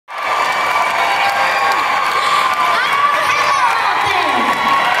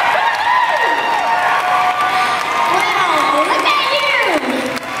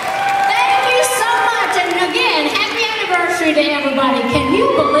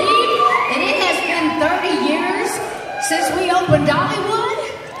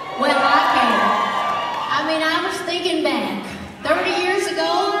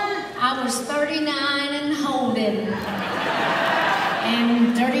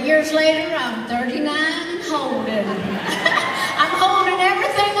years later, I'm 39 and holding. I'm holding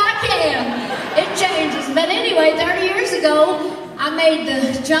everything I can. It changes. But anyway, 30 years ago, I made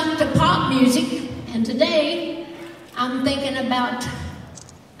the jump to pop music, and today, I'm thinking about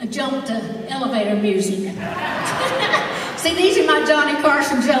a jump to elevator music. See, these are my Johnny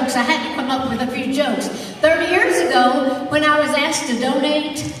Carson jokes. I had to come up with a few jokes. 30 years ago, when I was asked to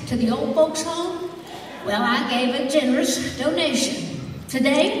donate to the old folks' home, well, I gave a generous donation.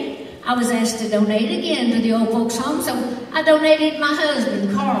 Today, I was asked to donate again to the old folks' home, so I donated my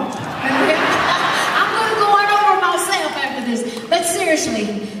husband, Carl. I'm going to go on over myself after this. But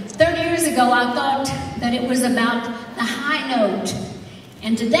seriously, 30 years ago, I thought that it was about the high note.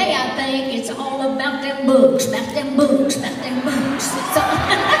 And today, I think it's all about them books, about them books, about them books. So,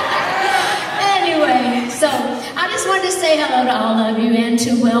 anyway, so I just wanted to say hello to all of you and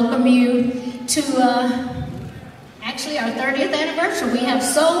to welcome you to actually our 30th anniversary. We have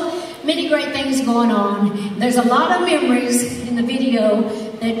so many great things going on. There's a lot of memories in the video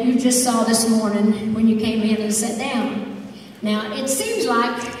that you just saw this morning when you came in and sat down. Now, it seems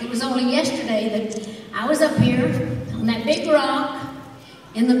like it was only yesterday that I was up here on that big rock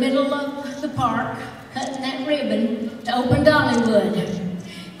in the middle of the park, cutting that ribbon to open Dollywood.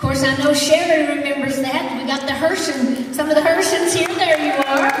 Of course, I know Sherry remembers that. We got the Hershon, some of the Hershons here. There you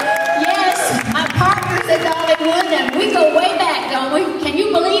are. Yes, my partners at Dollywood, and we go way back, don't we? Can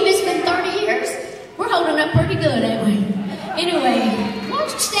you believe it's been 30 years? We're holding up pretty good, ain't we? Anyway, why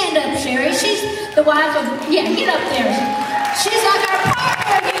don't you stand up, Sherry? She's the wife of, yeah, get up there. She's like our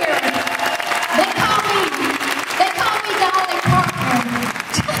partner here. They call me Dolly Parton.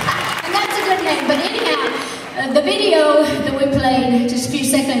 And that's a good name. But anyhow, the video that we played just a few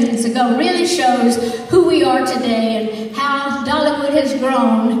seconds ago really shows who we are today and how Dollywood has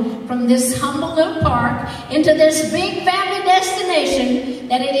grown from this humble little park into this big family destination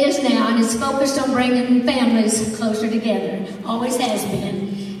that it is now, and it's focused on bringing families closer together. Always has been.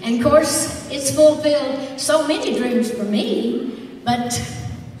 And of course, it's fulfilled so many dreams for me, but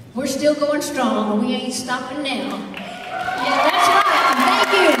we're still going strong, and we ain't stopping now. Yeah, that's right.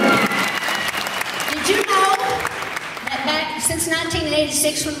 Thank you. Did you know that back since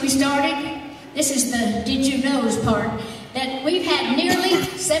 1986 when we started, this is the did you knows part, that we've had nearly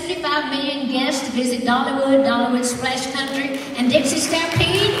 75 million guests to visit Dollywood, Dollywood Splash Country, and Dixie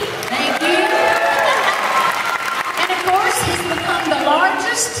Stampede. Thank you. And of course, it's become the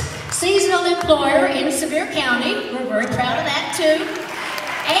largest seasonal employer in Sevier County. We're very proud of that too.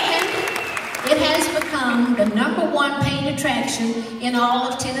 And it has become the #1 paid attraction in all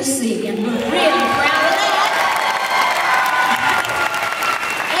of Tennessee, and we're really proud of that.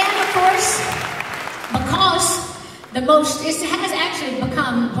 And of course, because it has actually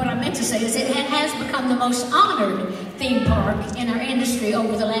become, what I meant to say is it has become the most honored theme park in our industry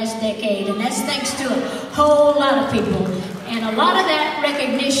over the last decade, and that's thanks to a whole lot of people. And a lot of that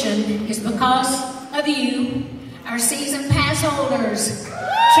recognition is because of you, our season pass holders.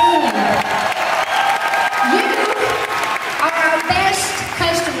 Truly. You are our best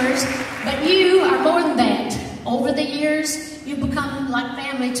customers, but you are more than that. Over the years, you've become like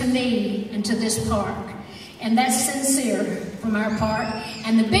family to me and to this park. And that's sincere from our part.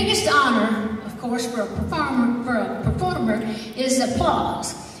 And the biggest honor, of course, for a performer is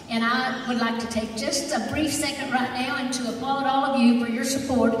applause. And I would like to take just a brief second right now and to applaud all of you for your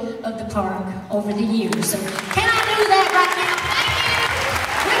support of the park over the years. So can I do that right now? Thank you.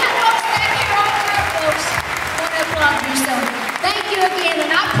 We got folks back here, all of our folks want to applaud you. So thank you again.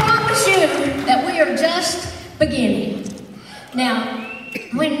 And I promise you that we are just beginning. Now,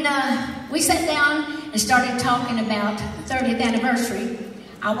 when we sat down and started talking about the 30th anniversary,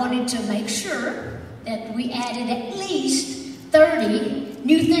 I wanted to make sure that we added at least 30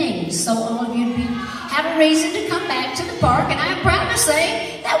 new things, so all of you have a reason to come back to the park, and I'm proud to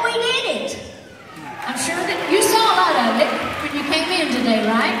say that we did it. I'm sure that you saw a lot of it when you came in today,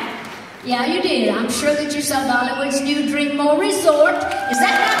 right? Yeah, you did. I'm sure that you saw Dollywood's new Dreammore Resort. Is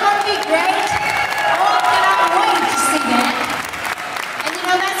that not going to be great? Oh, I cannot wait to see that. And you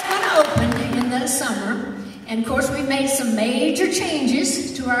know, that's going to open in the summer. And of course, we made some major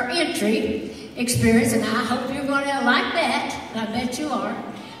changes to our entry experience, and I hope you're going to like that. I bet you are.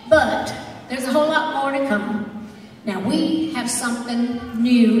 But there's a whole lot more to come. Now, we have something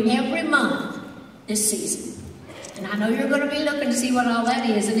new every month this season. And I know you're going to be looking to see what all that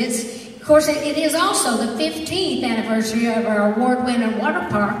is. And it's, of course, it is also the 15th anniversary of our award-winning water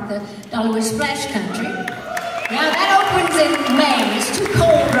park, the Dollywood Splash Country. Now, that opens in May. It's too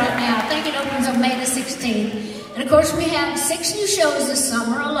cold right now. I think it opens on May the 16th. And of course, we have 6 new shows this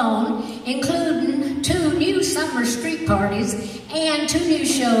summer alone, including 2 new summer street parties and 2 new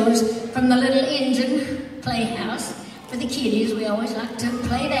shows from the Little Engine Playhouse for the kiddies. We always like to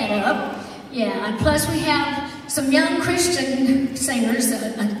play that up. Yeah, and plus we have some young Christian singers.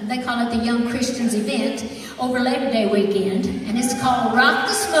 They call it the Young Christians event over Labor Day weekend, and it's called Rock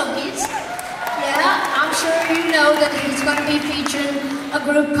the Smokies. Yeah, I'm sure you know that it's going to be featuring a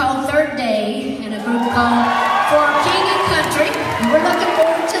group called Third Day and a group called For King and Country. And we're looking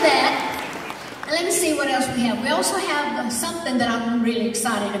forward to that. And let me see what else we have. We also have something that I'm really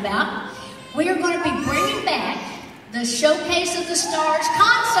excited about. We are going to be bringing back the Showcase of the Stars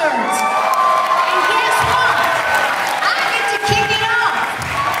concerts. And guess what? I get to kick it off.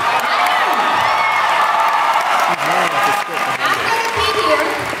 I'm going to be here.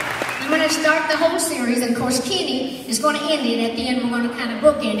 I'm going to start the whole series. And of course, Kenny is going to end it. At the end, we're going to kind of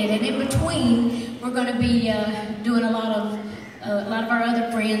bookend it. And in between, we're going to be doing a lot of our other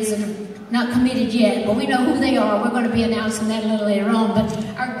friends that are not committed yet, but we know who they are. We're going to be announcing that a little later on. But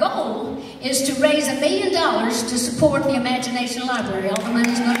our goal is to raise $1 million to support the Imagination Library. All the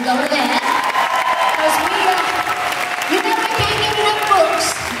money's going to go to that. Because we can't get enough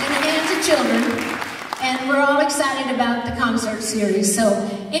books in the hands of children. And we're all excited about the concert series. So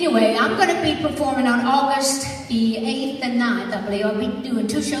anyway, I'm going to be performing on August the 8th and 9th, I believe. I'll be doing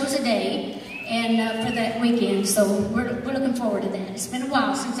 2 shows a day. And for that weekend, so we're looking forward to that. It's been a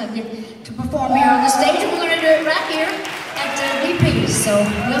while since I get to perform here on the stage, and we're going to do it right here at DP's, so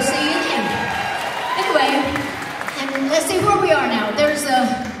we'll see you then. Anyway, and let's see where we are now. There's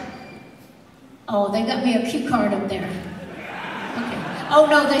oh, they got me a cue card up there. Okay. Oh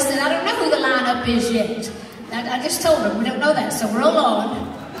no, they said, I don't know who the lineup is yet. I just told them, we don't know that, so roll on.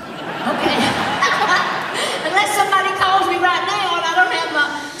 Okay. Unless somebody calls me right now, and I don't have my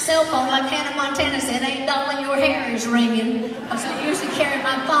cell phone, like Hannah Montana said, ain't Dolly, your hair is ringing. Because I usually carry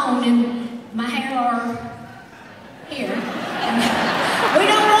my phone and my hair are here. And we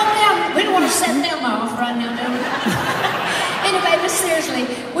don't want to set them off right now, do we? Anyway, but seriously,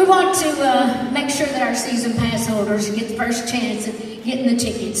 we want to make sure that our season pass holders get the first chance at getting the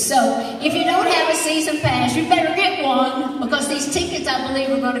tickets. So if you don't have a season pass, you better get one, because these tickets, I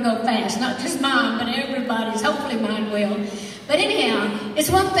believe, are going to go fast. Not just mine, but everybody's. Hopefully mine will. But anyhow, it's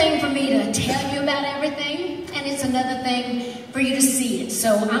one thing for me to tell you about everything, and it's another thing for you to see it.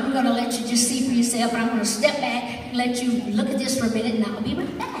 So I'm going to let you just see for yourself, and I'm going to step back and let you look at this for a minute, and I'll be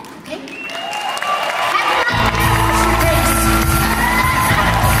right back, okay?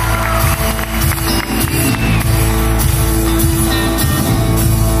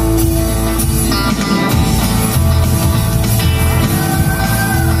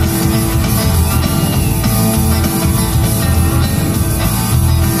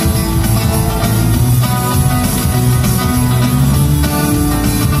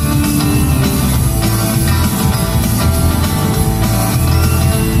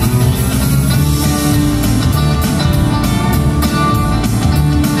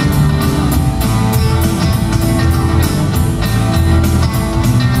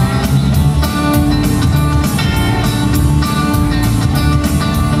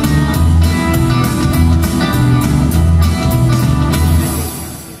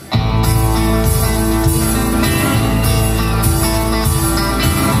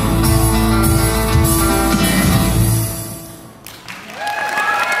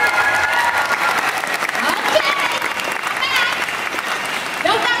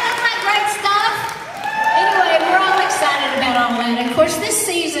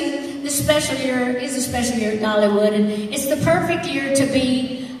 Dollywood, and it's the perfect year to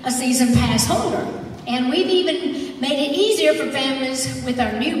be a season pass holder. And we've even made it easier for families with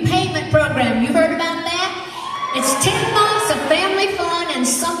our new payment program. You heard about that? It's 10 months of family fun and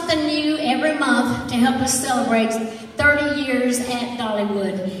something new every month to help us celebrate 30 years at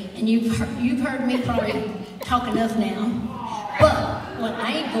Dollywood. And you've heard me probably talk enough now. But, well,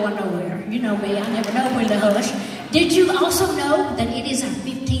 I ain't going nowhere. You know me, I never know when to hush. Did you also know that it is our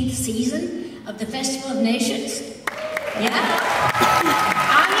 15th season of the Festival of Nations? Yeah?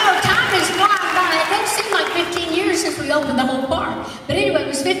 I know, time is flying by. It doesn't seem like 15 years since we opened the whole park. But anyway, it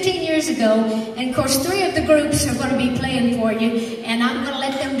was 15 years ago, and of course 3 of the groups are going to be playing for you, and I'm going to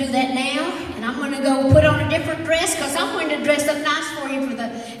let them do that now, and I'm going to go put on a different dress, because I'm going to dress up nice for you for the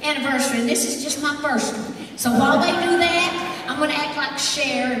anniversary, and this is just my first one. So while they do that, I'm going to act like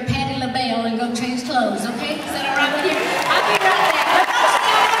Cher and Patti LaBelle and go change clothes, okay? Is that